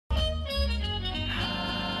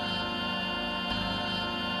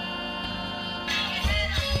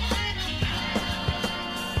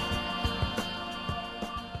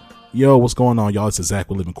Yo, what's going on, y'all? This is Zach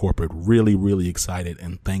with Living Corporate. Really excited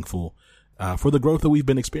and thankful for the growth that we've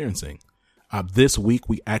been experiencing. This week,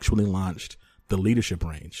 we actually launched the Leadership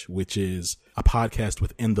Range, which is a podcast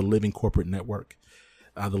within the Living Corporate Network.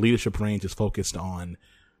 The Leadership Range is focused on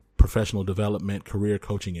professional development, career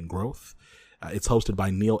coaching, and growth. It's hosted by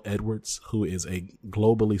Neil Edwards, who is a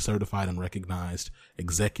globally certified and recognized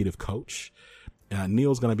executive coach.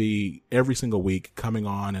 Neil's going to be every single week coming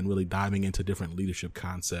on and really diving into different leadership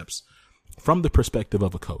concepts from the perspective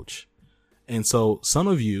of a coach. And so some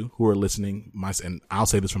of you who are listening, and I'll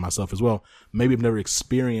say this for myself as well, maybe have never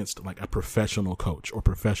experienced like a professional coach or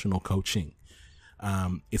professional coaching.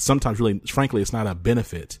 It's sometimes really, frankly, it's not a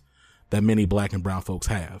benefit that many Black and brown folks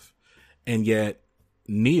have. And yet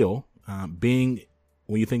Neil, when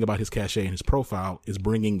you think about his cachet and his profile, is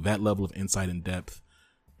bringing that level of insight and depth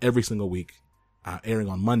every single week. Airing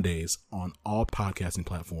on Mondays on all podcasting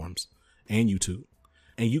platforms and YouTube.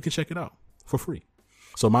 And you can check it out for free.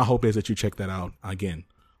 So my hope is that you check that out. Again,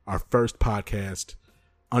 our first podcast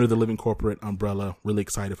under the Living Corporate umbrella. Really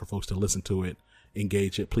excited for folks to listen to it,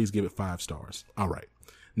 engage it. Please give it 5 stars. All right.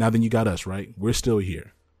 Now then you got us, right? We're still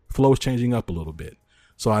here. Flow is changing up a little bit.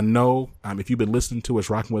 So I know if you've been listening to us,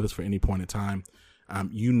 rocking with us for any point in time,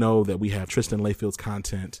 you know that we have Tristan Layfield's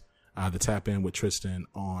content, the Tap In with Tristan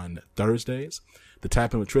on Thursdays. The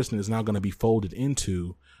Tap In with Tristan is now going to be folded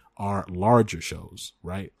into our larger shows,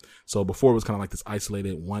 right? So before it was kind of like this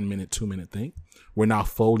isolated 1 minute, 2 minute thing. We're now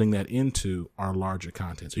folding that into our larger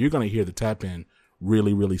content. So you're going to hear the Tap In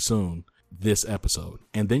really soon this episode.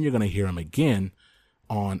 And then you're going to hear him again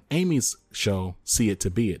on Amy's show, See It to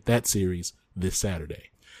Be It, that series this Saturday.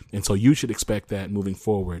 And so you should expect that moving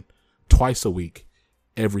forward twice a week,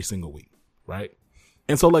 every single week, right?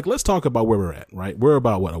 And so let's talk about where we're at, right? We're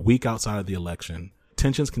about a week outside of the election.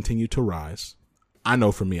 Tensions continue to rise. I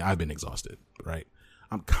know for me, I've been exhausted, right?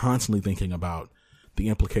 I'm constantly thinking about the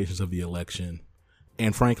implications of the election.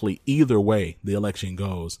 And frankly, either way the election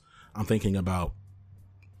goes, I'm thinking about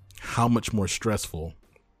how much more stressful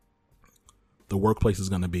the workplace is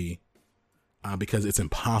going to be because it's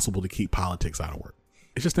impossible to keep politics out of work.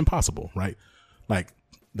 It's just impossible, right? Like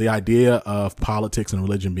the idea of politics and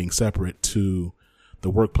religion being separate to the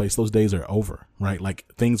workplace, those days are over, right? Like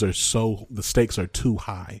the stakes are too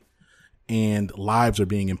high and lives are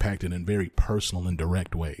being impacted in very personal and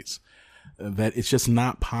direct ways that it's just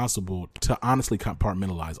not possible to honestly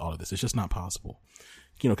compartmentalize all of this. It's just not possible.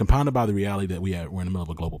 Compounded by the reality that we're in the middle of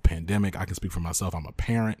a global pandemic. I can speak for myself. I'm a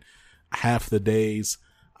parent. Half the days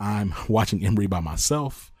I'm watching Emory by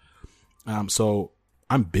myself. So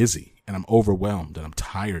I'm busy and I'm overwhelmed and I'm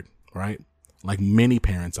tired, right? Like many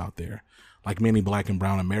parents out there. Like many Black and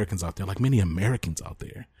brown Americans out there, like many Americans out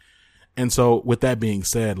there. And so with that being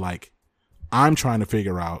said, I'm trying to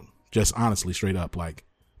figure out, just honestly, straight up,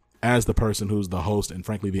 as the person who's the host and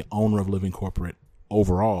frankly, the owner of Living Corporate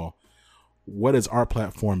overall, what is our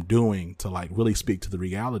platform doing to really speak to the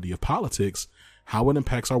reality of politics, how it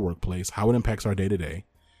impacts our workplace, how it impacts our day to day,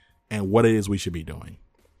 and what it is we should be doing.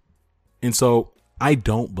 And so I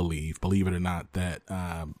don't believe it or not, that,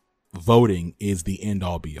 voting is the end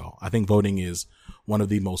all be all. I think voting is one of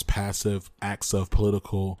the most passive acts of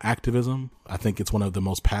political activism. I think it's one of the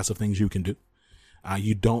most passive things you can do.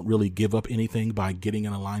 You don't really give up anything by getting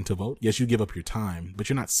in a line to vote. Yes, you give up your time, but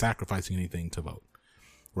you're not sacrificing anything to vote,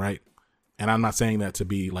 right? And I'm not saying that to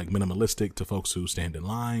be minimalistic to folks who stand in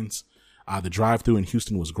lines. The drive-through in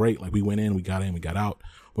Houston was great. We went in, we got out.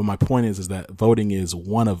 But my point is that voting is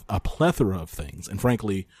one of a plethora of things. And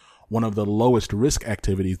frankly, one of the lowest risk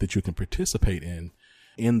activities that you can participate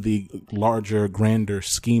in the larger, grander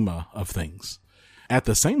schema of things. At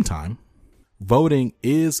the same time, voting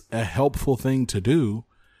is a helpful thing to do.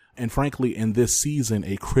 And frankly, in this season,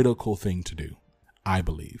 a critical thing to do, I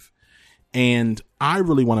believe. And I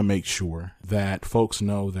really want to make sure that folks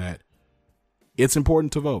know that it's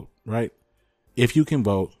important to vote, right? If you can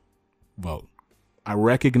vote, vote. I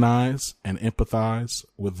recognize and empathize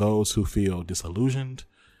with those who feel disillusioned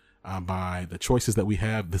by the choices that we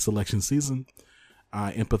have this election season.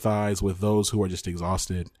 I empathize with those who are just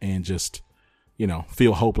exhausted and just,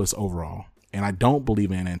 feel hopeless overall. And I don't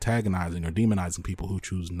believe in antagonizing or demonizing people who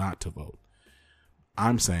choose not to vote.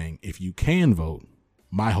 I'm saying if you can vote,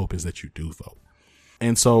 my hope is that you do vote.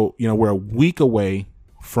 And so, we're a week away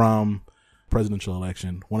from presidential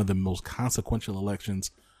election, one of the most consequential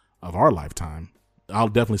elections of our lifetime. I'll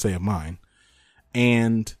definitely say of mine.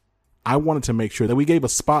 And I wanted to make sure that we gave a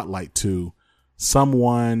spotlight to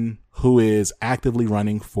someone who is actively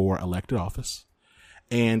running for elected office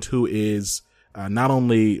and who is not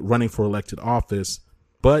only running for elected office,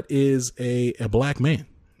 but is a Black man,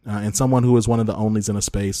 and someone who is one of the onlys in a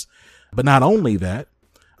space. But not only that,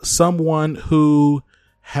 someone who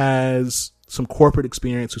has some corporate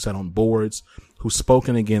experience, who sat on boards, who's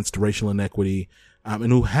spoken against racial inequity,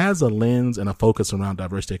 and who has a lens and a focus around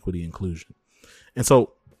diversity, equity, inclusion. And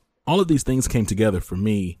so all of these things came together for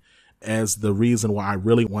me as the reason why I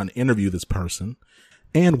really want to interview this person,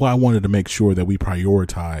 and why I wanted to make sure that we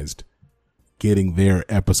prioritized getting their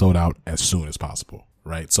episode out as soon as possible,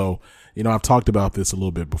 right? So, I've talked about this a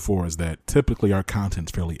little bit before, is that typically our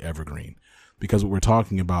content's fairly evergreen, because what we're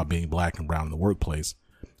talking about being Black and brown in the workplace,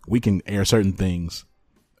 we can air certain things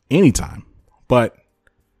anytime. But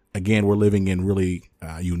again, we're living in really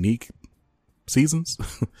unique seasons.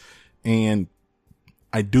 And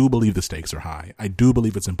I do believe the stakes are high. I do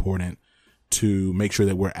believe it's important to make sure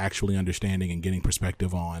that we're actually understanding and getting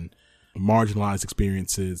perspective on marginalized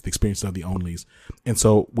experiences, the experiences of the onlys. And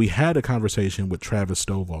so we had a conversation with Travis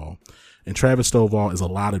Stovall, and Travis Stovall is a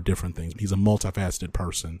lot of different things. He's a multifaceted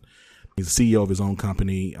person. He's the CEO of his own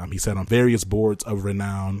company. He sat on various boards of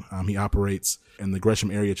renown. He operates in the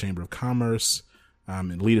Gresham Area Chamber of Commerce,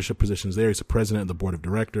 in leadership positions there. He's the president of the board of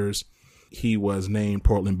directors. He was named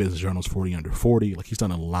Portland Business Journal's 40 Under 40. Like, he's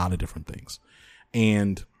done a lot of different things.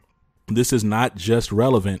 And this is not just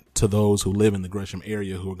relevant to those who live in the Gresham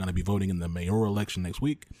area who are going to be voting in the mayoral election next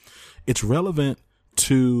week. It's relevant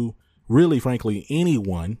to really, frankly,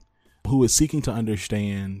 anyone who is seeking to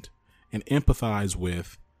understand and empathize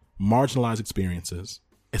with marginalized experiences,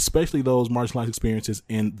 especially those marginalized experiences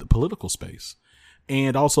in the political space,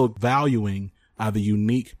 and also valuing the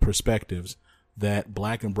unique perspectives that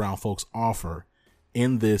Black and brown folks offer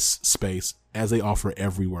in this space as they offer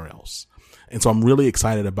everywhere else. And so I'm really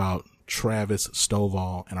excited about Travis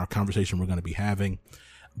Stovall and our conversation we're going to be having.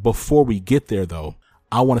 Before we get there, though,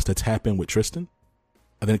 I want us to tap in with Tristan.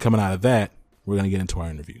 And then coming out of that, we're going to get into our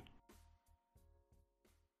interview.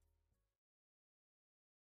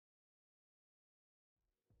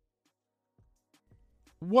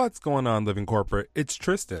 What's going on, Living Corporate? It's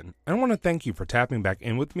Tristan, and I want to thank you for tapping back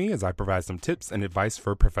in with me as I provide some tips and advice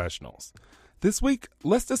for professionals. This week,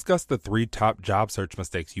 let's discuss the 3 top job search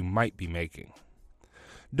mistakes you might be making.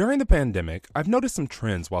 During the pandemic, I've noticed some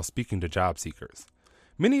trends while speaking to job seekers.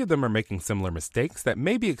 Many of them are making similar mistakes that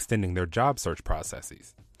may be extending their job search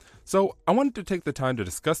processes. So I wanted to take the time to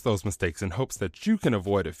discuss those mistakes in hopes that you can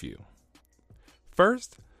avoid a few.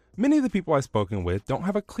 First, many of the people I've spoken with don't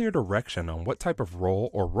have a clear direction on what type of role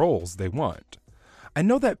or roles they want. I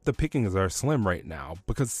know that the pickings are slim right now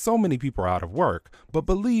because so many people are out of work, but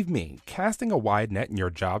believe me, casting a wide net in your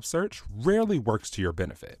job search rarely works to your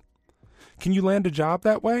benefit. Can you land a job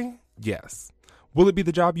that way? Yes. Will it be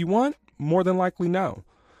the job you want? More than likely no.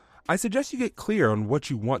 I suggest you get clear on what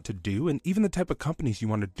you want to do and even the type of companies you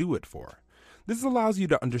want to do it for. This allows you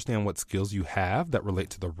to understand what skills you have that relate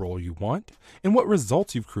to the role you want and what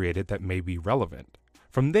results you've created that may be relevant.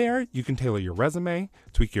 From there, you can tailor your resume,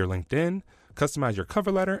 tweak your LinkedIn, customize your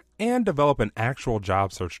cover letter, and develop an actual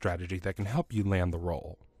job search strategy that can help you land the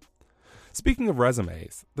role. Speaking of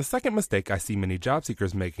resumes, the second mistake I see many job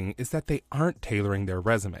seekers making is that they aren't tailoring their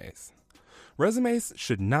resumes. Resumes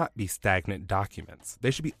should not be stagnant documents.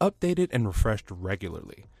 They should be updated and refreshed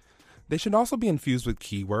regularly. They should also be infused with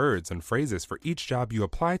keywords and phrases for each job you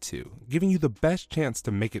apply to, giving you the best chance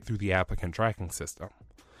to make it through the applicant tracking system.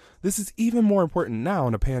 This is even more important now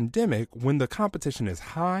in a pandemic when the competition is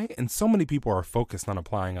high and so many people are focused on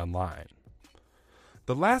applying online.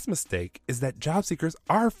 The last mistake is that job seekers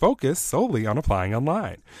are focused solely on applying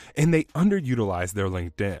online, and they underutilize their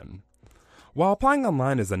LinkedIn. While applying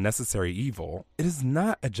online is a necessary evil, it is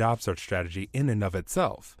not a job search strategy in and of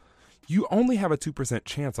itself. You only have a 2%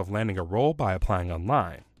 chance of landing a role by applying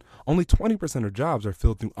online. Only 20% of jobs are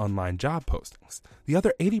filled through online job postings. The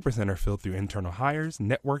other 80% are filled through internal hires,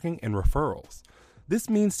 networking, and referrals. This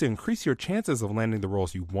means to increase your chances of landing the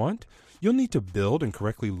roles you want, you'll need to build and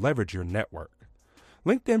correctly leverage your network.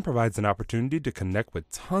 LinkedIn provides an opportunity to connect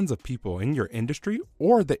with tons of people in your industry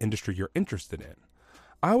or the industry you're interested in.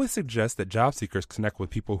 I always suggest that job seekers connect with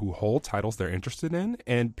people who hold titles they're interested in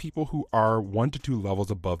and people who are 1 to 2 levels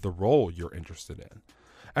above the role you're interested in.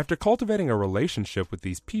 After cultivating a relationship with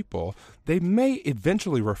these people, they may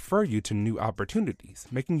eventually refer you to new opportunities,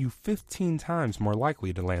 making you 15 times more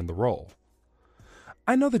likely to land the role.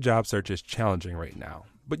 I know the job search is challenging right now,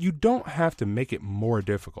 but you don't have to make it more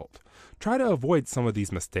difficult. Try to avoid some of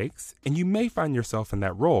these mistakes, and you may find yourself in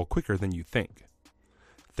that role quicker than you think.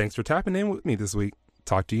 Thanks for tapping in with me this week.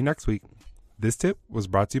 Talk to you next week. This tip was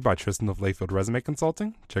brought to you by Tristan of Layfield Resume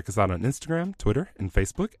Consulting. Check us out on Instagram, Twitter, and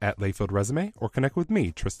Facebook at Layfield Resume, or connect with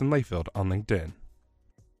me, Tristan Layfield, on LinkedIn.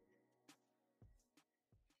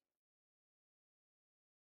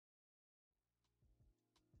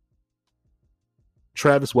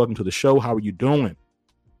 Travis, welcome to the show. How are you doing?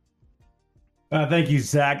 Thank you,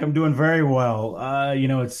 Zach. I'm doing very well.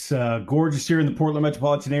 It's gorgeous here in the Portland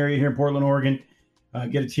metropolitan area here in Portland, Oregon.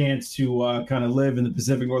 Get a chance to kind of live in the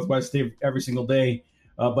Pacific Northwest every single day.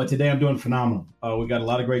 But today I'm doing phenomenal. We got a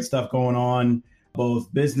lot of great stuff going on,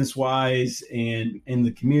 both business-wise and in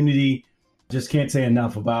the community. Just can't say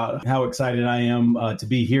enough about how excited I am to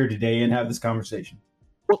be here today and have this conversation.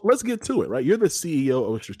 Well, let's get to it, right? You're the CEO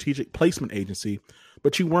of a strategic placement agency,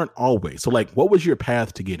 but you weren't always. So, what was your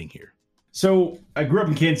path to getting here? So I grew up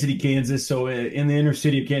in Kansas City, Kansas. So in the inner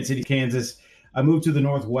city of Kansas City, Kansas, I moved to the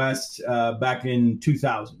Northwest back in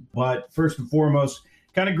 2000. But first and foremost,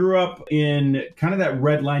 kind of grew up in kind of that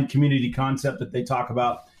red line community concept that they talk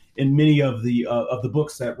about in many of the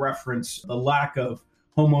books that reference the lack of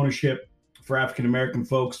home ownership for African-American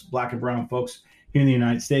folks, Black and brown folks here in the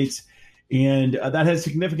United States. And that has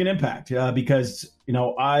significant impact because,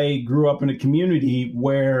 I grew up in a community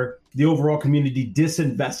where the overall community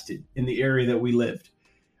disinvested in the area that we lived.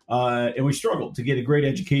 And we struggled to get a great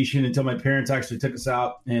education until my parents actually took us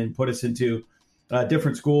out and put us into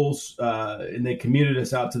different schools. And they commuted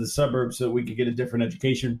us out to the suburbs so we could get a different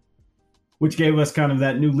education, which gave us kind of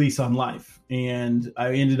that new lease on life. And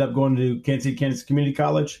I ended up going to Kansas City, Kansas Community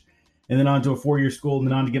College, and then on to a 4-year school, and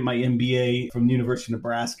then on to get my MBA from the University of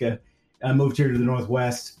Nebraska. I moved here to the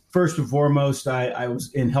Northwest. First and foremost, I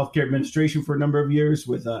was in healthcare administration for a number of years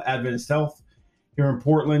with Adventist Health here in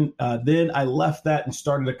Portland. Then I left that and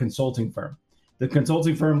started a consulting firm. The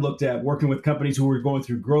consulting firm looked at working with companies who were going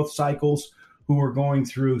through growth cycles, who were going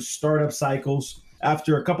through startup cycles.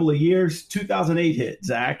 After a couple of years, 2008 hit,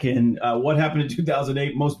 Zach. And what happened in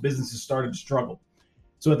 2008? Most businesses started to struggle.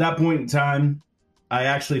 So at that point in time, I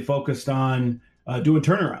actually focused on doing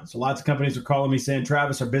turnarounds. So lots of companies are calling me saying,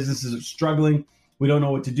 Travis, our businesses are struggling. We don't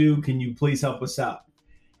know what to do. Can you please help us out?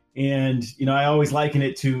 And, I always liken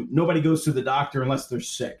it to nobody goes to the doctor unless they're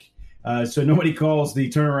sick. So nobody calls the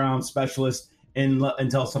turnaround specialist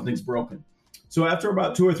until something's broken. So after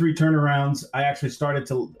about 2 or 3 turnarounds, I actually started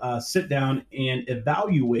to sit down and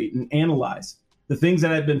evaluate and analyze the things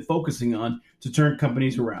that I'd been focusing on to turn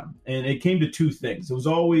companies around. And it came to 2 things. It was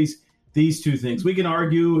always these 2 things. We can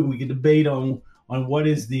argue and we can debate on what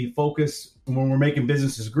is the focus when we're making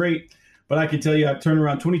businesses great. But I can tell you I've turned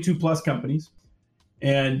around 22 plus companies.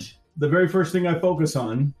 And the very first thing I focus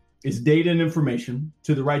on is data and information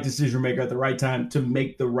to the right decision maker at the right time to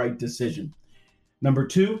make the right decision. Number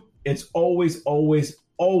 2, it's always, always,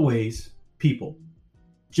 always people.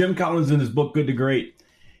 Jim Collins in his book, Good to Great,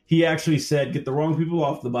 he actually said, get the wrong people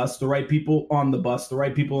off the bus, the right people on the bus, the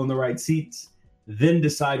right people in the right seats, then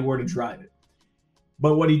decide where to drive it.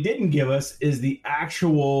 But what he didn't give us is the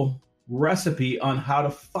actual recipe on how to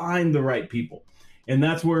find the right people. And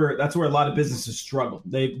that's where a lot of businesses struggle.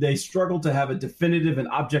 They struggle to have a definitive and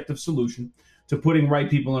objective solution to putting right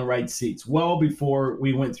people in right seats well before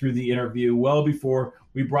we went through the interview, well before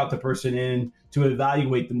we brought the person in to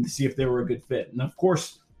evaluate them to see if they were a good fit. And of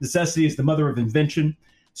course, necessity is the mother of invention.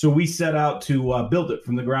 So we set out to build it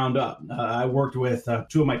from the ground up. I worked with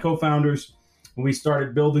 2 of my co-founders when we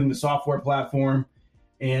started building the software platform.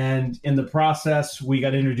 And in the process, we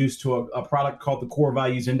got introduced to a product called the Core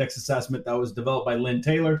Values Index Assessment that was developed by Lynn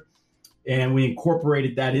Taylor. And we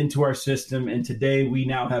incorporated that into our system. And today we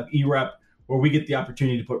now have eRep, where we get the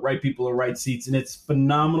opportunity to put right people in right seats. And it's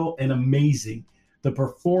phenomenal and amazing, the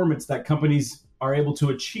performance that companies are able to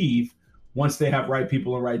achieve once they have right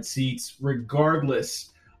people in right seats,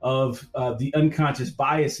 regardless of the unconscious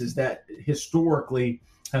biases that historically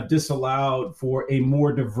have disallowed for a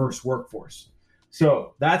more diverse workforce.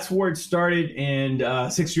 So that's where it started.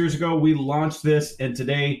 And 6 years ago, we launched this. And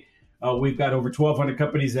today we've got over 1,200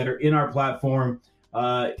 companies that are in our platform.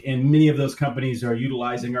 And many of those companies are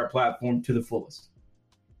utilizing our platform to the fullest.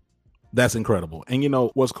 That's incredible. And,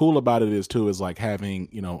 what's cool about it is like having,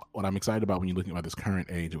 what I'm excited about when you're looking at this current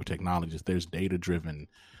age of technology is there's data-driven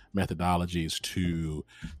methodologies to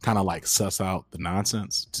kind of like suss out the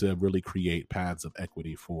nonsense to really create paths of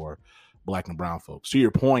equity for Black and brown folks. To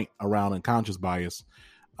your point around unconscious bias,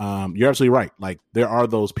 you're absolutely right. Like there are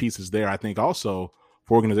those pieces there. I think also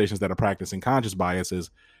for organizations that are practicing conscious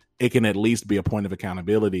biases, it can at least be a point of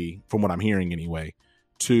accountability, from what I'm hearing anyway,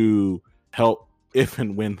 to help if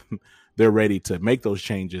and when they're ready to make those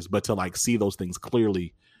changes, but to like see those things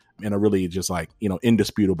clearly in a really just like,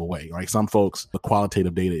 indisputable way. Right? Some folks, the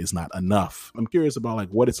qualitative data is not enough. I'm curious about like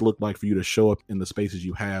what it's looked like for you to show up in the spaces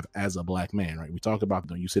you have as a Black man, right? We talked about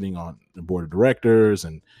you sitting on the board of directors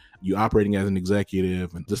and you operating as an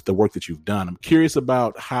executive and just the work that you've done. I'm curious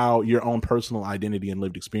about how your own personal identity and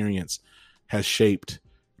lived experience has shaped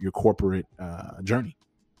your corporate journey.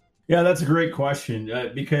 Yeah, that's a great question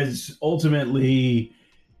because ultimately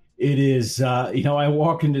it is, I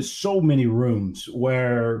walk into so many rooms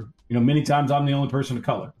where, many times I'm the only person of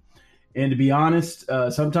color. And to be honest,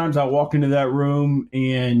 sometimes I walk into that room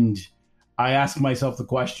and I ask myself the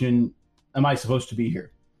question, am I supposed to be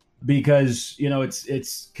here? Because,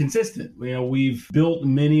 it's consistent. We've built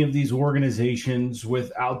many of these organizations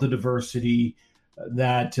without the diversity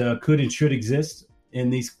that could and should exist in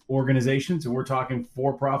these organizations. And we're talking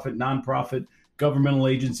for-profit, nonprofit, governmental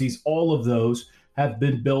agencies. All of those have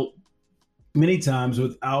been built many times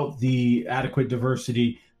without the adequate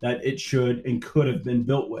diversity that it should and could have been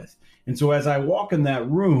built with. And so as I walk in that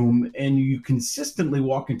room, and you consistently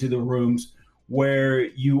walk into the rooms where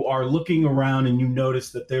you are looking around and you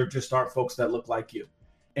notice that there just aren't folks that look like you.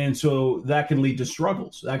 And so that can lead to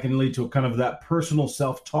struggles. That can lead to kind of that personal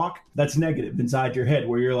self-talk that's negative inside your head,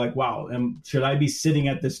 where you're like, wow, should I be sitting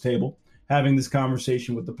at this table having this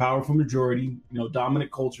conversation with the powerful majority,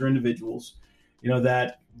 dominant culture individuals,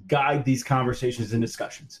 that guide these conversations and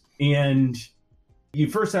discussions? And you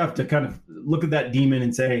first have to kind of look at that demon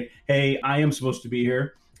and say, hey, I am supposed to be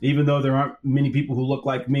here. Even though there aren't many people who look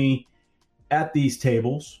like me at these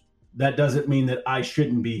tables, that doesn't mean that I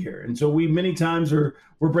shouldn't be here. And so we many times we're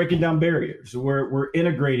breaking down barriers. We're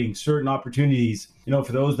integrating certain opportunities,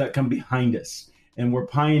 for those that come behind us. And we're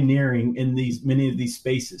pioneering in many of these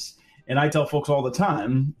spaces. And I tell folks all the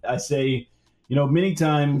time, I say, many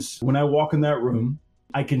times when I walk in that room,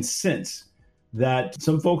 I can sense that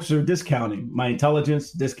some folks are discounting my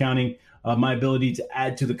intelligence, discounting my ability to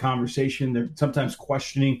add to the conversation. They're sometimes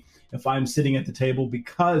questioning if I'm sitting at the table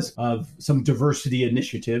because of some diversity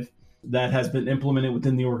initiative that has been implemented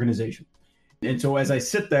within the organization. And so as I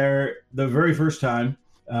sit there the very first time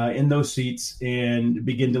in those seats and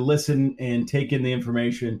begin to listen and take in the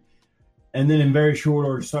information, and then in very short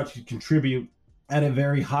order start to contribute at a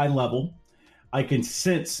very high level, I can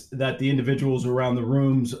sense that the individuals around the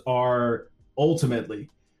rooms are ultimately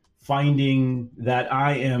finding that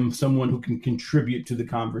I am someone who can contribute to the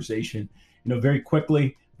conversation, very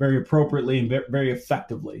quickly, very appropriately, and very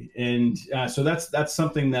effectively. And so that's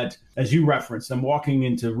something that, as you referenced, I'm walking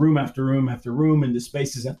into room after room after room, into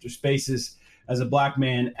spaces after spaces as a Black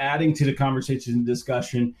man, adding to the conversation and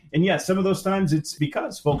discussion. And yes, some of those times it's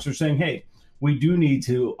because folks are saying, hey, we do need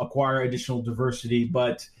to acquire additional diversity.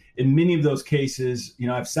 But in many of those cases,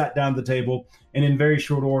 I've sat down at the table, and in very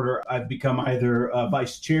short order, I've become either a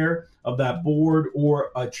vice chair of that board or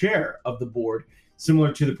a chair of the board,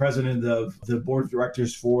 similar to the president of the board of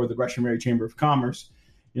directors for the Gresham Area Chamber of Commerce.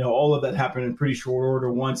 All of that happened in pretty short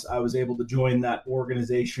order once I was able to join that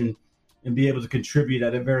organization and be able to contribute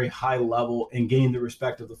at a very high level and gain the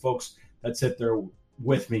respect of the folks that sit there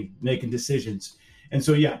with me making decisions. And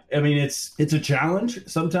so, yeah, it's a challenge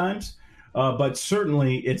sometimes, but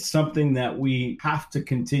certainly it's something that we have to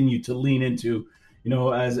continue to lean into.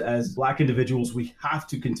 As Black individuals, we have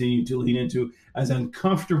to continue to lean into, as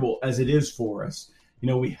uncomfortable as it is for us.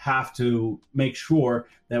 We have to make sure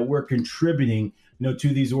that we're contributing, to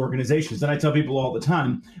these organizations. And I tell people all the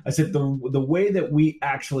time, I said, the way that we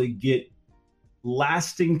actually get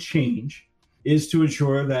lasting change is to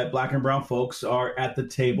ensure that Black and brown folks are at the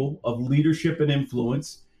table of leadership and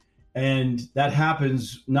influence. And that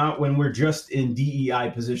happens not when we're just in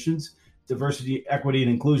DEI positions. Diversity, equity,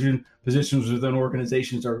 and inclusion positions within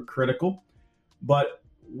organizations are critical, but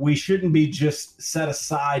we shouldn't be just set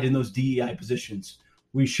aside in those DEI positions.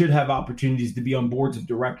 We should have opportunities to be on boards of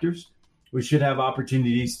directors. We should have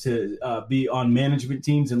opportunities to be on management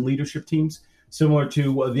teams and leadership teams, similar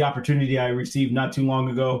to the opportunity I received not too long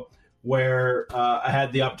ago, where I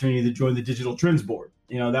had the opportunity to join the Digital Trends Board.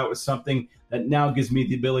 That was something that now gives me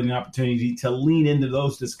the ability and opportunity to lean into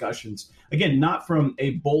those discussions. Again, not from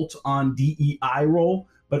a bolt-on DEI role,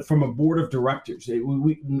 but from a board of directors.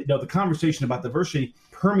 The conversation about diversity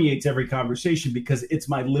permeates every conversation because it's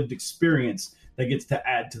my lived experience that gets to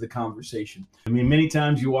add to the conversation. Many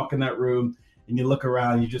times you walk in that room and you look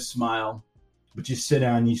around, you just smile, but you sit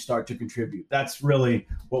down and you start to contribute. That's really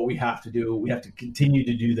what we have to do. We have to continue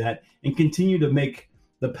to do that and continue to make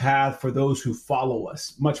the path for those who follow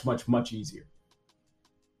us much, much, much easier.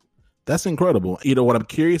 That's incredible. What I'm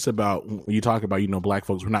curious about when you talk about, Black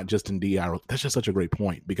folks, we're not just in DI. That's just such a great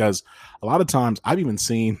point, because a lot of times I've even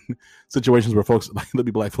seen situations where folks, there'll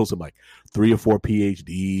be Black folks with like 3 or 4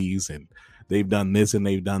 PhDs, and they've done this and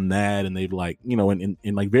they've done that, and they've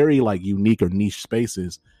in like very like unique or niche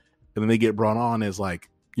spaces, and then they get brought on as like,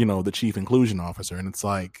 the chief inclusion officer, and it's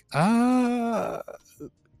like,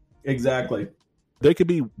 exactly. They could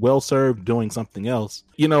be well served doing something else.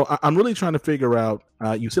 I'm really trying to figure out,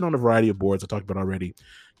 you sit on a variety of boards I talked about already.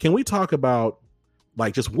 Can we talk about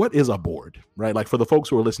like just what is a board, right? Like for the folks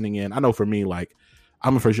who are listening in, I know for me, like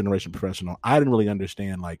I'm a first generation professional. I didn't really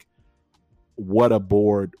understand like what a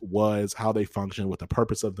board was, how they function, what the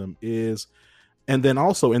purpose of them is. And then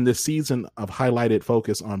also in this season of highlighted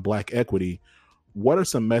focus on Black equity, what are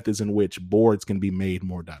some methods in which boards can be made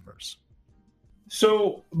more diverse?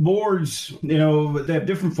 So boards, they have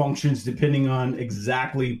different functions depending on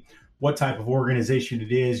exactly what type of organization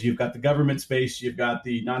it is. You've got the government space, you've got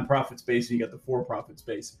the nonprofit space, and you got the for-profit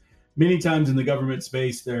space. Many times in the government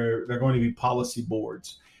space, they're going to be policy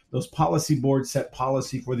boards. Those policy boards set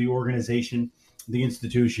policy for the organization, the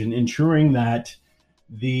institution, ensuring that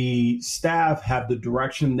the staff have the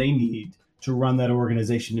direction they need to run that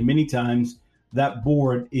organization. And many times that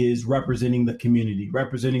board is representing the community,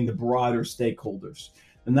 representing the broader stakeholders.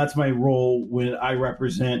 And that's my role when I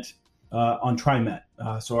represent on TriMet.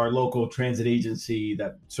 So our local transit agency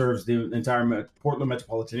that serves the entire Portland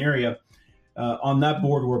metropolitan area. On that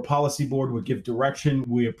board, we're a policy board. We give direction.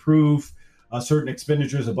 We approve certain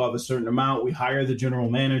expenditures above a certain amount. We hire the general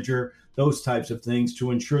manager, those types of things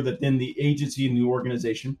to ensure that then the agency and the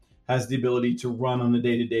organization has the ability to run on a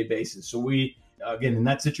day-to-day basis. So we, again, in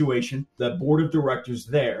that situation, the board of directors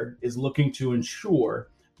there is looking to ensure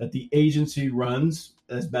that the agency runs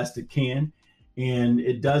as best it can. And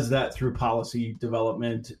it does that through policy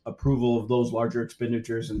development, approval of those larger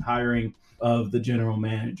expenditures, and hiring of the general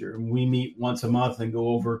manager. And we meet once a month and go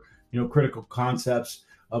over, critical concepts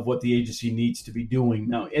of what the agency needs to be doing.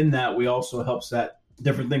 Now, in that, we also help set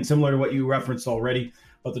different things similar to what you referenced already,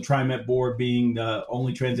 but the TriMet board being the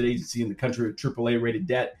only transit agency in the country with AAA rated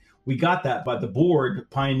debt. We got that by the board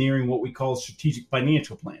pioneering what we call a strategic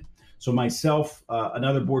financial plan. So myself,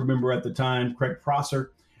 another board member at the time, Craig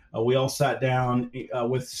Prosser, we all sat down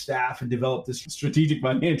with staff and developed this strategic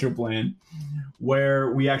financial plan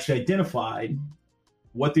where we actually identified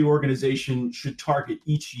what the organization should target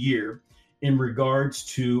each year in regards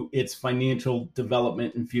to its financial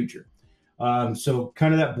development and future. So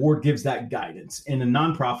kind of that board gives that guidance. In a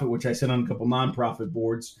nonprofit, which I sit on a couple nonprofit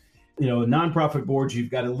boards, nonprofit boards, you've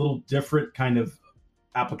got a little different kind of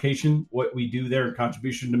application, what we do there, and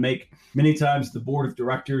contribution to make. Many times the board of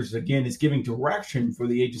directors, again, is giving direction for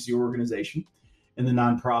the agency organization and the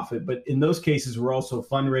nonprofit. But in those cases, we're also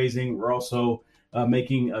fundraising. We're also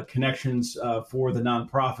making connections for the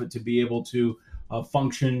nonprofit to be able to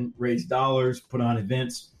function, raise dollars, put on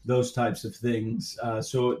events, those types of things.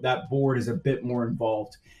 So that board is a bit more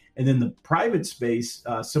involved. And then the private space,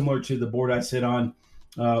 similar to the board I sit on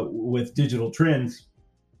with Digital Trends,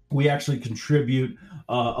 we actually contribute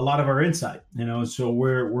a lot of our insight, so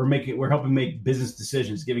we're helping make business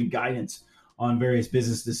decisions, giving guidance on various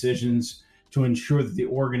business decisions to ensure that the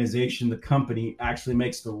organization, the company, actually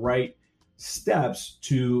makes the right steps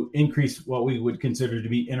to increase what we would consider to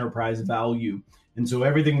be enterprise value. And so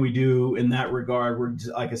everything we do in that regard,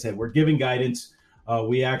 like I said, we're giving guidance.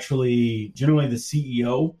 We actually, generally the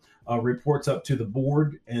CEO reports up to the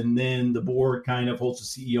board, and then the board kind of holds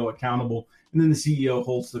the CEO accountable, and then the CEO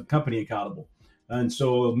holds the company accountable. And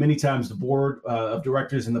so many times the board of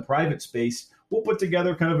directors in the private space will put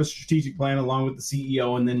together kind of a strategic plan along with the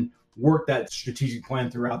CEO, and then work that strategic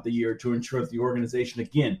plan throughout the year to ensure that the organization,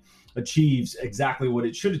 again, achieves exactly what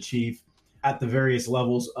it should achieve at the various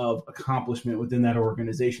levels of accomplishment within that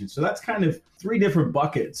organization. So that's kind of three different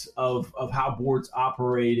buckets of how boards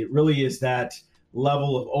operate. It really is that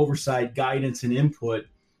level of oversight, guidance, and input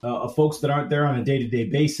of folks that aren't there on a day-to-day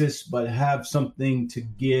basis, but have something to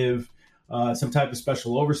give, some type of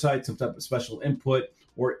special oversight, some type of special input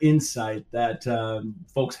or insight that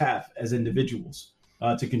folks have as individuals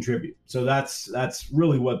to contribute. So that's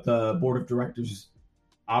really what the board of directors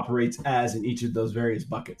operates as in each of those various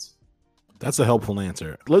buckets. That's a helpful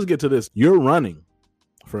answer. Let's get to this. You're running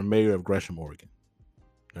for mayor of Gresham, Oregon.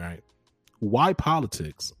 All right. Why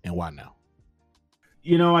politics and why now?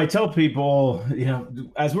 I tell people,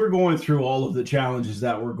 as we're going through all of the challenges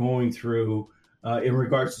that we're going through in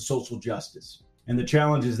regards to social justice and the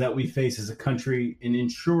challenges that we face as a country in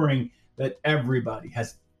ensuring that everybody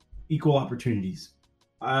has equal opportunities,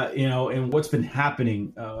 and what's been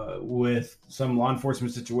happening with some law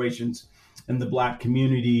enforcement situations in the Black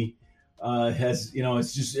community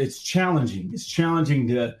it's challenging. It's challenging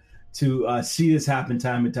to see this happen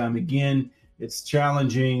time and time again. It's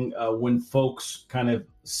challenging when folks kind of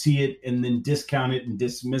see it and then discount it and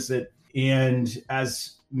dismiss it. And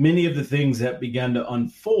as many of the things that began to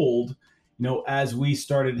unfold, as we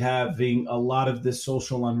started having a lot of this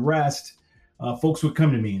social unrest, folks would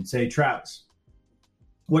come to me and say, Travis,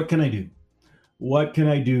 what can I do? What can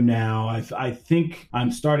I do now? I think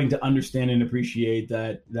I'm starting to understand and appreciate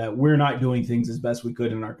that we're not doing things as best we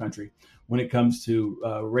could in our country. when it comes to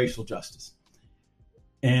racial justice.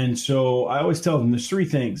 And so I always tell them there's three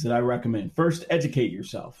things that I recommend. First, educate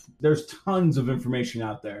yourself. There's tons of information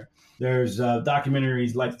out there. There's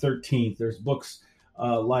documentaries like 13th. There's books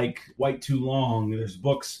like White Too Long. There's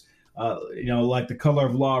books, like The Color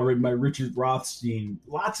of Law, written by Richard Rothstein.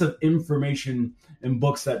 Lots of information and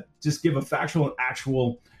books that just give a factual and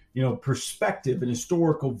actual, perspective and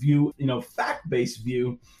historical view, fact-based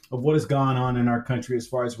view of what has gone on in our country as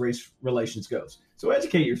far as race relations goes. So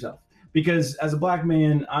educate yourself. Because as a Black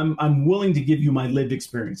man, I'm willing to give you my lived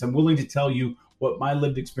experience. I'm willing to tell you what my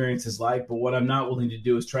lived experience is like, but what I'm not willing to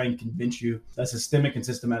do is try and convince you that systemic and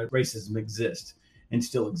systematic racism exists and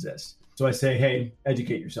still exists. So I say, hey,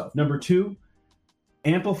 educate yourself. Number two,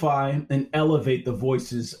 amplify and elevate the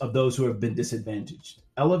voices of those who have been disadvantaged.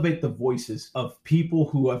 Elevate the voices of people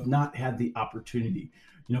who have not had the opportunity.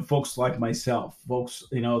 Folks like myself, folks,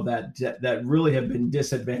 that really have been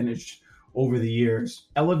disadvantaged over the years.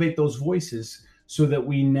 Elevate those voices so that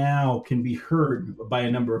we now can be heard by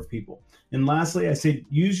a number of people. And lastly, I say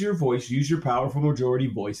use your voice, use your powerful majority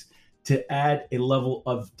voice to add a level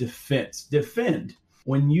of defense. Defend.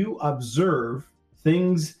 When you observe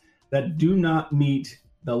things that do not meet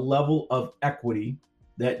the level of equity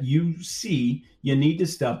that you see, you need to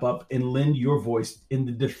step up and lend your voice in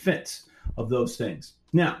the defense of those things.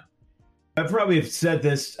 Now, I probably have said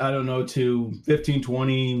this, to 15,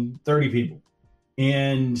 20, 30 people.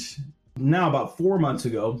 And now about 4 months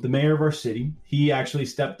ago, the mayor of our city, he actually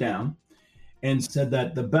stepped down and said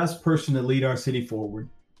that the best person to lead our city forward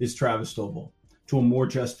is Travis Stovall to a more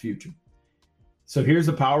just future. So here's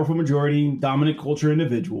a powerful majority, dominant culture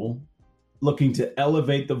individual looking to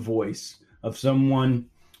elevate the voice of someone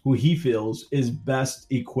who he feels is best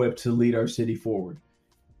equipped to lead our city forward.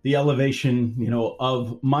 The elevation,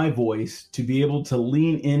 of my voice to be able to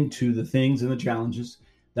lean into the things and the challenges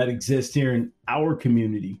that exist here in our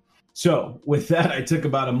community. So with that, I took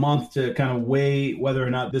about a month to kind of weigh whether or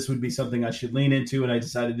not this would be something I should lean into, and I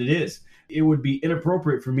decided it is. It would be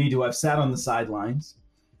inappropriate for me to have sat on the sidelines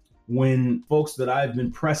when folks that I've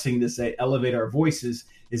been pressing to say elevate our voices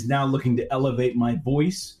is now looking to elevate my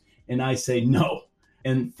voice, and I say no.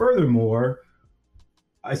 And furthermore,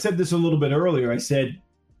 I said this a little bit earlier. I said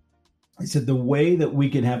the way that we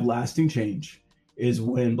can have lasting change is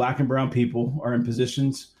when Black and brown people are in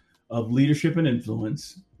positions of leadership and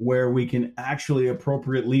influence where we can actually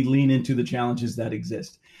appropriately lean into the challenges that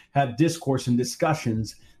exist, have discourse and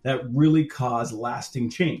discussions that really cause lasting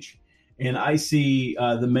change. And I see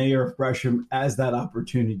the mayor of Gresham as that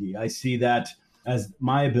opportunity. I see that as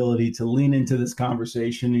my ability to lean into this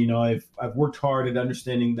conversation. I've worked hard at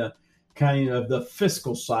understanding the kind of the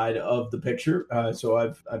fiscal side of the picture. So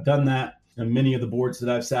I've done that on many of the boards that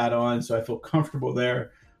I've sat on. So I feel comfortable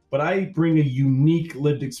there. But I bring a unique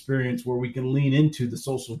lived experience where we can lean into the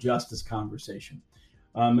social justice conversation.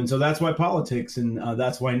 And so that's why politics, and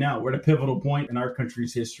that's why now we're at a pivotal point in our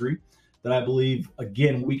country's history that I believe,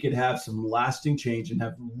 again, we could have some lasting change and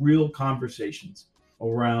have real conversations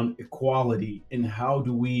around equality and how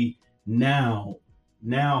do we now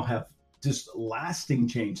have just lasting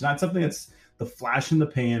change, not something that's the flash in the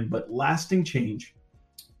pan, but lasting change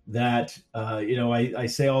that, I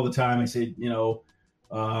say all the time, I say,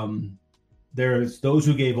 there's those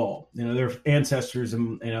who gave all, there are ancestors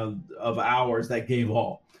and, of ours that gave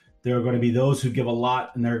all. There are going to be those who give a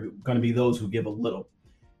lot, and there are going to be those who give a little.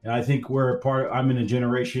 And I think I'm in a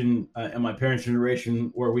generation and my parents'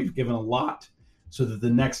 generation where we've given a lot so that the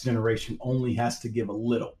next generation only has to give a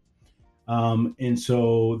little. And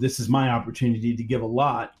so this is my opportunity to give a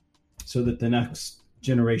lot so that the next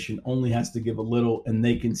generation only has to give a little, and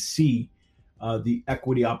they can see the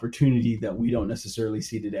equity opportunity that we don't necessarily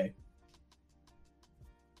see today.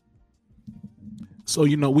 So,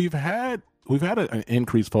 we've had an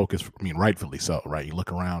increased focus, rightfully so, right? You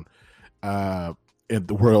look around at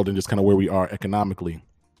the world and just kind of where we are economically.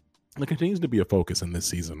 There continues to be a focus in this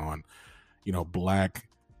season on, Black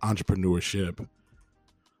entrepreneurship,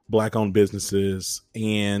 Black-owned businesses.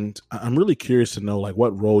 And I'm really curious to know,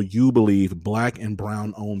 what role you believe Black and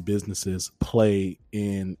brown-owned businesses play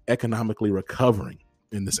in economically recovering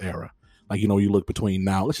in this era. You look between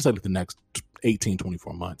now, let's just say the next 18,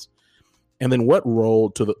 24 months. And then what role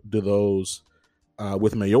do those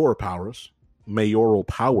with mayoral powers,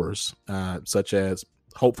 such as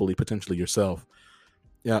hopefully potentially yourself,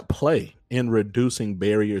 play in reducing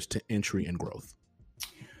barriers to entry and growth?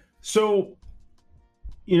 So,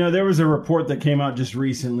 there was a report that came out just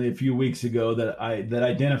recently, a few weeks ago, that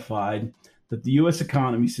identified that the U.S.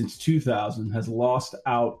 economy since 2000 has lost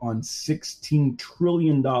out on $16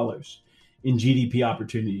 trillion in GDP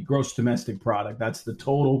opportunity, gross domestic product. That's the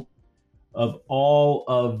total of all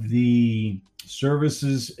of the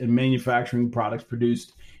services and manufacturing products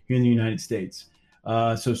produced here in the United States.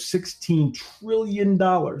 So $16 trillion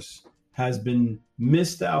has been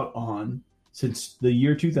missed out on since the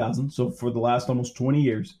year 2000. So for the last almost 20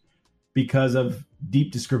 years, because of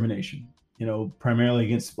deep discrimination, primarily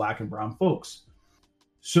against Black and brown folks.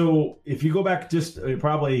 So if you go back just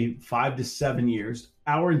probably 5 to 7 years,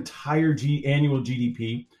 our entire annual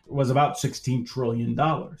GDP was about $16 trillion.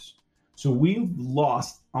 So we've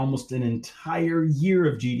lost almost an entire year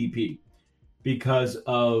of GDP because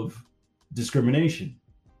of discrimination.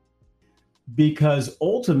 Because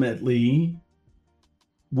ultimately,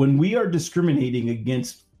 when we are discriminating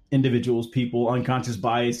against individuals, people, unconscious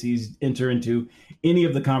biases enter into any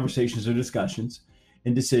of the conversations or discussions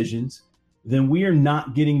and decisions, then we are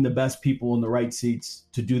not getting the best people in the right seats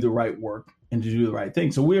to do the right work and to do the right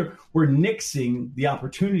thing. So we're nixing the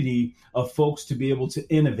opportunity of folks to be able to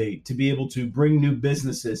innovate, to be able to bring new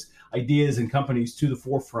businesses, ideas, and companies to the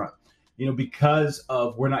forefront, because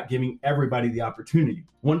of we're not giving everybody the opportunity.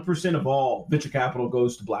 1% of all venture capital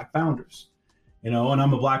goes to Black founders, and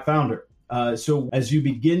I'm a Black founder. So as you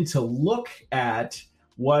begin to look at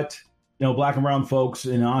what Black and brown folks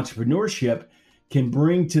in entrepreneurship can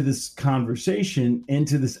bring to this conversation and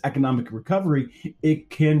to this economic recovery, it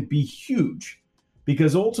can be huge.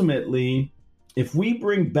 Because ultimately, if we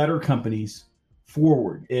bring better companies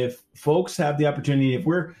forward, if folks have the opportunity, if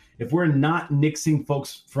we're not nixing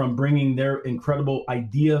folks from bringing their incredible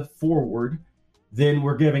idea forward, then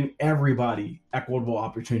we're giving everybody equitable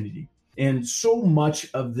opportunity. And so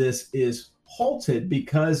much of this is halted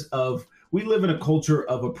because we live in a culture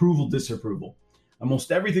of approval, disapproval.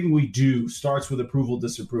 Almost everything we do starts with approval,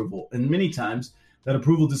 disapproval. And many times that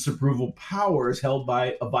approval, disapproval power is held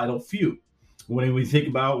by a vital few. When we think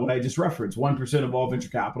about what I just referenced, 1% of all venture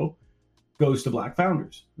capital goes to Black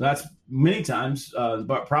founders. That's many times,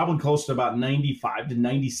 but probably close to about 95 to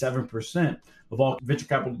 97% of all venture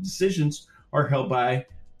capital decisions are held by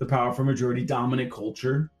the powerful majority dominant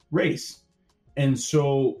culture race. And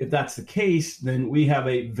so if that's the case, then we have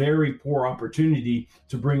a very poor opportunity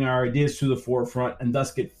to bring our ideas to the forefront and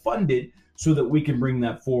thus get funded so that we can bring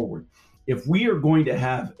that forward. If we are going to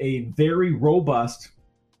have a very robust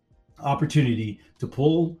opportunity to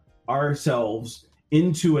pull ourselves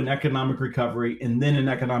into an economic recovery and then an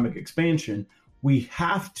economic expansion, we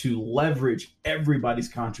have to leverage everybody's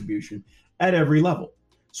contribution at every level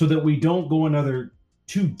so that we don't go another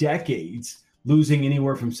 2 decades losing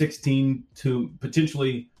anywhere from 16 to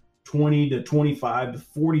potentially 20 to 25 to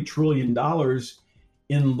 40 trillion dollars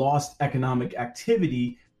in lost economic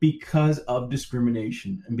activity because of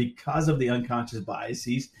discrimination and because of the unconscious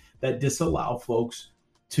biases that disallow folks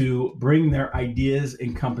to bring their ideas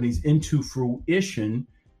and companies into fruition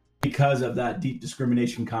because of that deep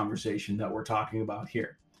discrimination conversation that we're talking about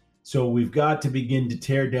here. So we've got to begin to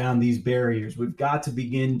tear down these barriers. We've got to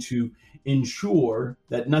begin to ensure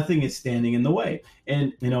that nothing is standing in the way.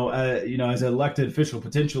 And, as an elected official,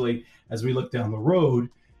 potentially, as we look down the road,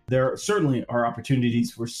 there certainly are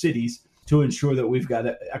opportunities for cities to ensure that we've got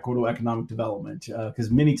equitable economic development,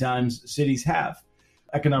 because many times cities have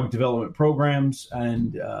economic development programs.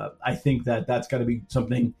 And I think that that's got to be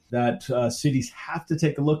something that cities have to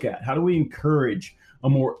take a look at. How do we encourage a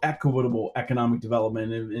more equitable economic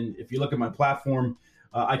development? And if you look at my platform,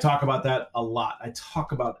 I talk about that a lot. I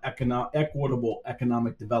talk about equitable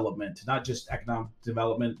economic development, not just economic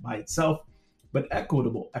development by itself, but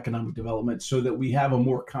equitable economic development so that we have a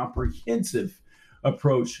more comprehensive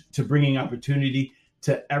approach to bringing opportunity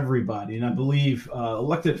to everybody. And I believe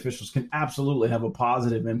elected officials can absolutely have a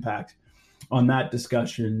positive impact on that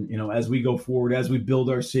discussion, as we go forward, as we build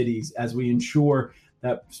our cities, as we ensure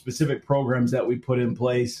that specific programs that we put in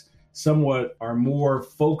place somewhat are more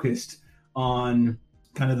focused on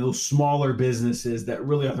kind of those smaller businesses that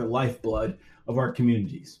really are the lifeblood of our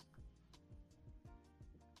communities.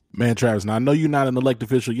 Man, Travis, now I know you're not an elected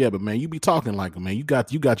official yet, but man, you be talking like him, man. You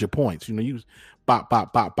got your points. You bop,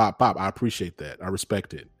 bop, bop, bop, bop. I appreciate that. I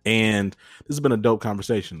respect it. And this has been a dope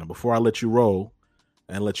conversation. Now, before I let you roll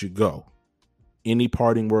and let you go, any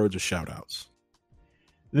parting words or shout outs?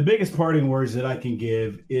 The biggest parting words that I can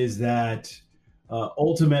give is that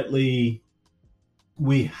ultimately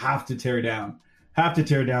we have to tear down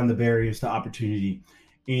the barriers to opportunity.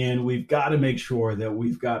 And we've got to make sure that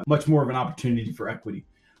we've got much more of an opportunity for equity.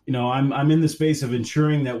 I'm in the space of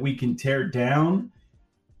ensuring that we can tear down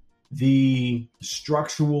the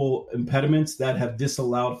structural impediments that have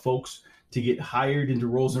disallowed folks to get hired into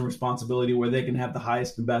roles and responsibility where they can have the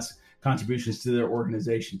highest and best contributions to their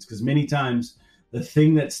organizations. Because many times the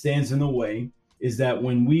thing that stands in the way is that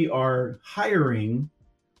when we are hiring,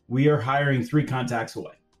 we are hiring 3 contacts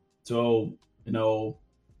away. So,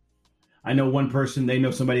 I know one person, they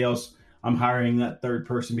know somebody else. I'm hiring that third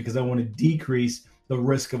person because I want to decrease the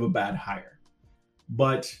risk of a bad hire.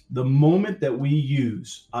 But the moment that we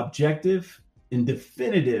use objective and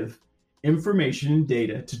definitive information and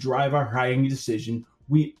data to drive our hiring decision,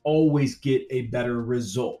 we always get a better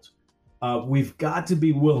result. We've got to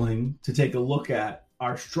be willing to take a look at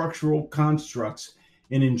our structural constructs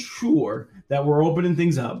and ensure that we're opening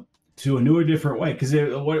things up to a new or different way. Because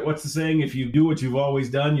what's the saying? If you do what you've always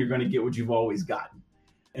done, you're going to get what you've always gotten.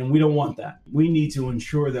 And we don't want that. We need to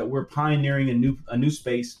ensure that we're pioneering a new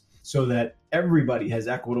space so that everybody has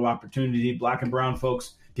equitable opportunity. Black and brown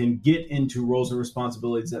folks can get into roles and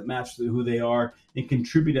responsibilities that match who they are and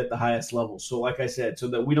contribute at the highest level. So like I said, so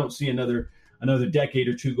that we don't see another decade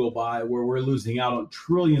or two go by where we're losing out on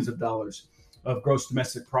trillions of dollars of gross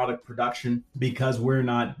domestic product production because we're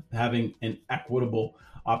not having an equitable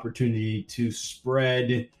opportunity to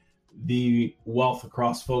spread the wealth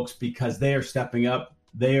across folks because they are stepping up.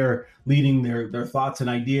 They are leading their thoughts and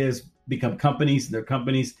ideas, become companies, and their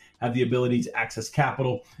companies have the ability to access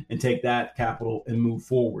capital and take that capital and move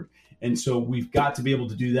forward. And so we've got to be able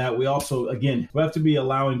to do that. We also, again, we have to be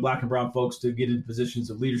allowing Black and brown folks to get into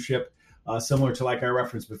positions of leadership, similar to, like I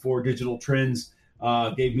referenced before, Digital Trends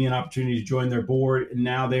gave me an opportunity to join their board. And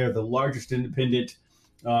now they are the largest independent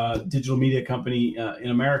digital media company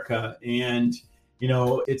in America. And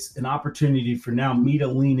it's an opportunity for now me to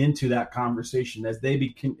lean into that conversation as they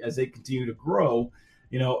continue to grow.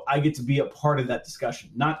 I get to be a part of that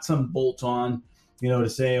discussion, not some bolt on, to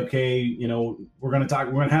say, okay, we're going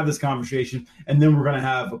to have this conversation, and then we're going to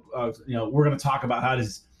have, we're going to talk about how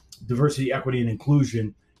does diversity, equity, and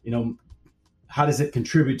inclusion, how does it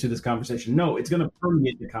contribute to this conversation? No, it's going to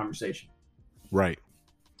permeate the conversation. Right.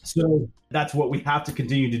 So that's what we have to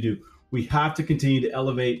continue to do. We have to continue to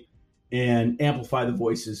elevate and amplify the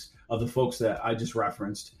voices of the folks that I just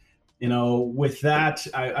referenced. With that,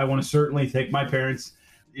 I want to certainly thank my parents.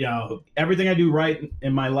 Everything I do right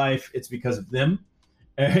in my life, it's because of them.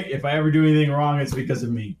 If I ever do anything wrong, it's because of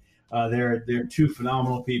me. They're 2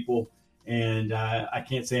 phenomenal people, and I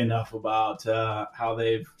can't say enough about how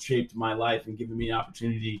they've shaped my life and given me an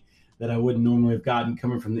opportunity that I wouldn't normally have gotten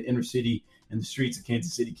coming from the inner city and the streets of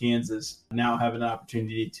Kansas City, Kansas. Now having an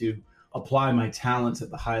opportunity to apply my talents at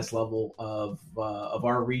the highest level of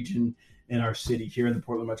our region and our city here in the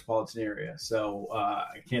Portland metropolitan area. So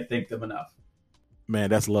I can't thank them enough. Man,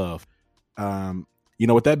 that's love.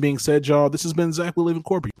 With that being said, y'all, this has been Zach Will Live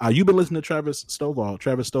Incorporated. You've been listening to Travis Stovall.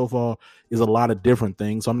 Travis Stovall is a lot of different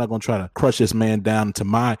things. So I'm not going to try to crush this man down to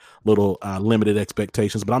my little limited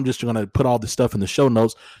expectations, but I'm just going to put all this stuff in the show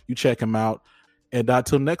notes. You check him out. And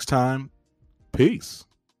until next time, peace.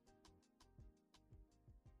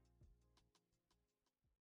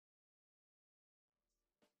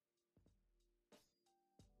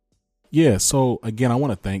 Yeah, so again, I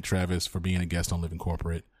want to thank Travis for being a guest on Living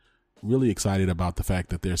Corporate. Really excited about the fact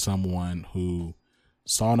that there's someone who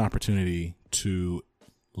saw an opportunity to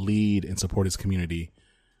lead and support his community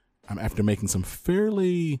after making some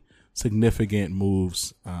fairly significant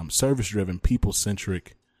moves, service-driven,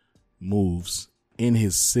 people-centric moves in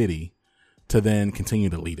his city to then continue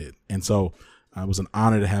to lead it. And so it was an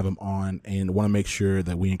honor to have him on, and want to make sure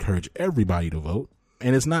that we encourage everybody to vote.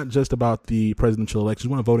 And it's not just about the presidential elections. You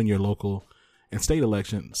want to vote in your local and state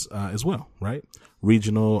elections as well, right?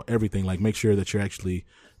 Regional, everything. Like, make sure that you're actually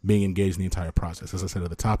being engaged in the entire process. As I said at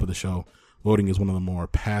the top of the show, voting is one of the more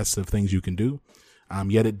passive things you can do,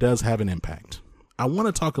 yet it does have an impact. I want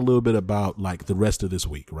to talk a little bit about like the rest of this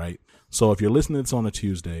week, right? So if you're listening to this on a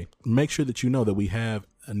Tuesday, make sure that you know that we have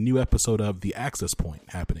a new episode of The Access Point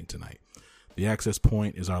happening tonight. The Access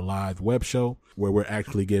Point is our live web show where we're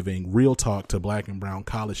actually giving real talk to Black and brown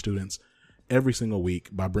college students every single week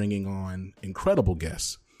by bringing on incredible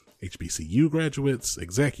guests, HBCU graduates,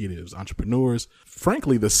 executives, entrepreneurs,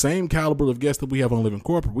 frankly, the same caliber of guests that we have on Living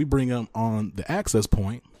Corporate. We bring them on The Access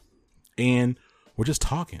Point and we're just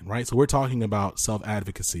talking, right? So we're talking about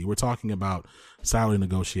self-advocacy. We're talking about salary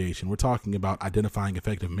negotiation. We're talking about identifying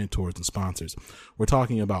effective mentors and sponsors. We're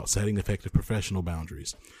talking about setting effective professional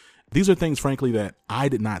boundaries. These are things, frankly, that I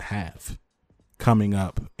did not have coming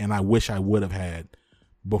up, and I wish I would have had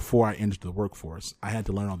before I entered the workforce. I had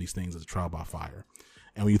to learn all these things as a trial by fire.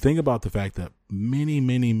 And when you think about the fact that many,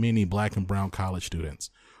 many, many Black and brown college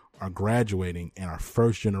students are graduating and are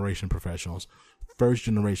first-generation professionals,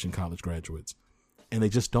 first-generation college graduates, and they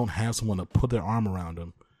just don't have someone to put their arm around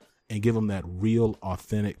them and give them that real,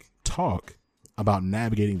 authentic talk about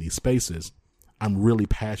navigating these spaces, I'm really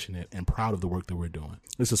passionate and proud of the work that we're doing.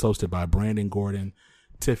 This is hosted by Brandon Gordon,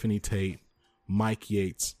 Tiffany Tate, Mike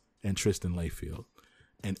Yates, and Tristan Layfield.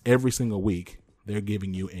 And every single week, they're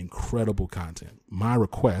giving you incredible content. My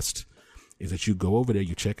request is that you go over there,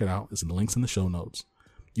 you check it out. It's in the links in the show notes.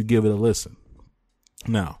 You give it a listen.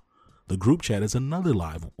 Now, the group chat is another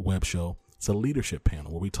live web show. It's a leadership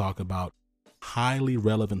panel where we talk about highly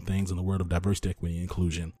relevant things in the world of diversity, equity, and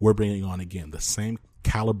inclusion. We're bringing on, again, the same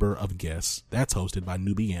caliber of guests. That's hosted by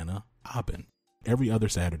Nubiana Aben. Every other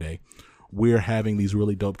Saturday, we're having these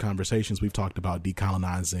really dope conversations. We've talked about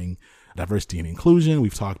decolonizing diversity and inclusion.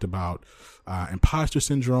 We've talked about imposter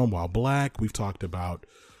syndrome while Black. We've talked about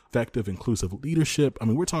effective, inclusive leadership. I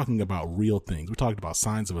mean, we're talking about real things. We're talking about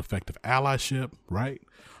signs of effective allyship, right?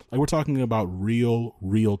 Like, we're talking about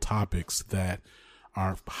real topics that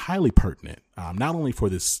are highly pertinent, not only for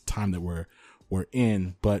this time that we're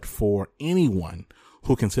in, but for anyone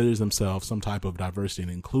who considers themselves some type of diversity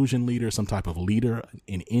and inclusion leader, some type of leader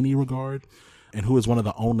in any regard, and who is one of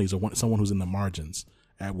the onlys or someone who's in the margins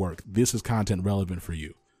at work. This is content relevant for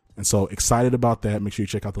you. And so excited about that. Make sure you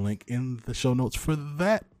check out the link in the show notes for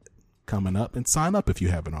that coming up, and sign up if you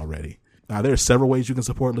haven't already. Now, there are several ways you can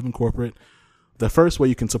support Living Corporate. The first way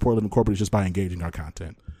you can support Living Corporate is just by engaging our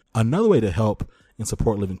content. Another way to help and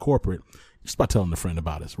support Living Corporate is just by telling a friend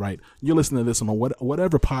about us, right? You're listening to this on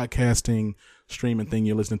whatever podcasting, streaming thing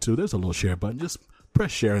you're listening to. There's a little share button. Just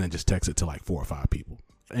press share and then just text it to like 4 or 5 people.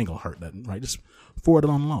 It ain't gonna hurt nothing, right? Just forward it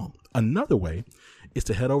on along. Another way is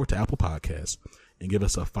to head over to Apple Podcasts and give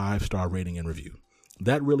us a 5-star rating and review.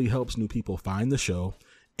 That really helps new people find the show,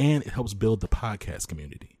 and it helps build the podcast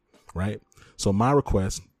community, right? So my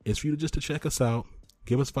request is for you to check us out,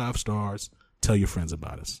 give us 5 stars, tell your friends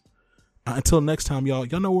about us. Until next time, y'all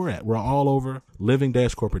know where we're at. We're all over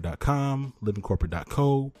living-corporate.com,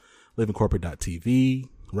 livingcorporate.co, livingcorporate.tv,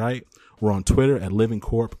 right? We're on Twitter at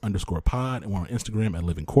livingcorp_pod, and we're on Instagram at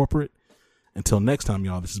livingcorporate. Until next time,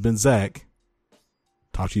 y'all, this has been Zach.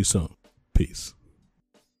 Talk to you soon. Peace.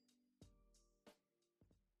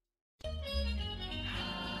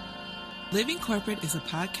 Living Corporate is a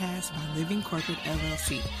podcast by Living Corporate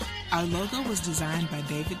LLC. Our logo was designed by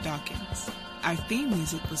David Dawkins. Our theme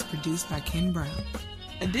music was produced by Ken Brown.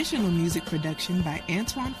 Additional music production by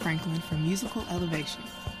Antoine Franklin for Musical Elevation.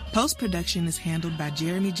 Post-production is handled by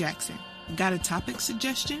Jeremy Jackson. Got a topic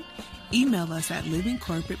suggestion? Email us at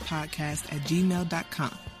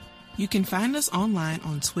livingcorporatepodcast@gmail.com. You can find us online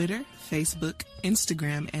on Twitter, Facebook,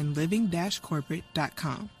 Instagram, and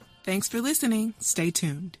living-corporate.com. Thanks for listening. Stay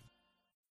tuned.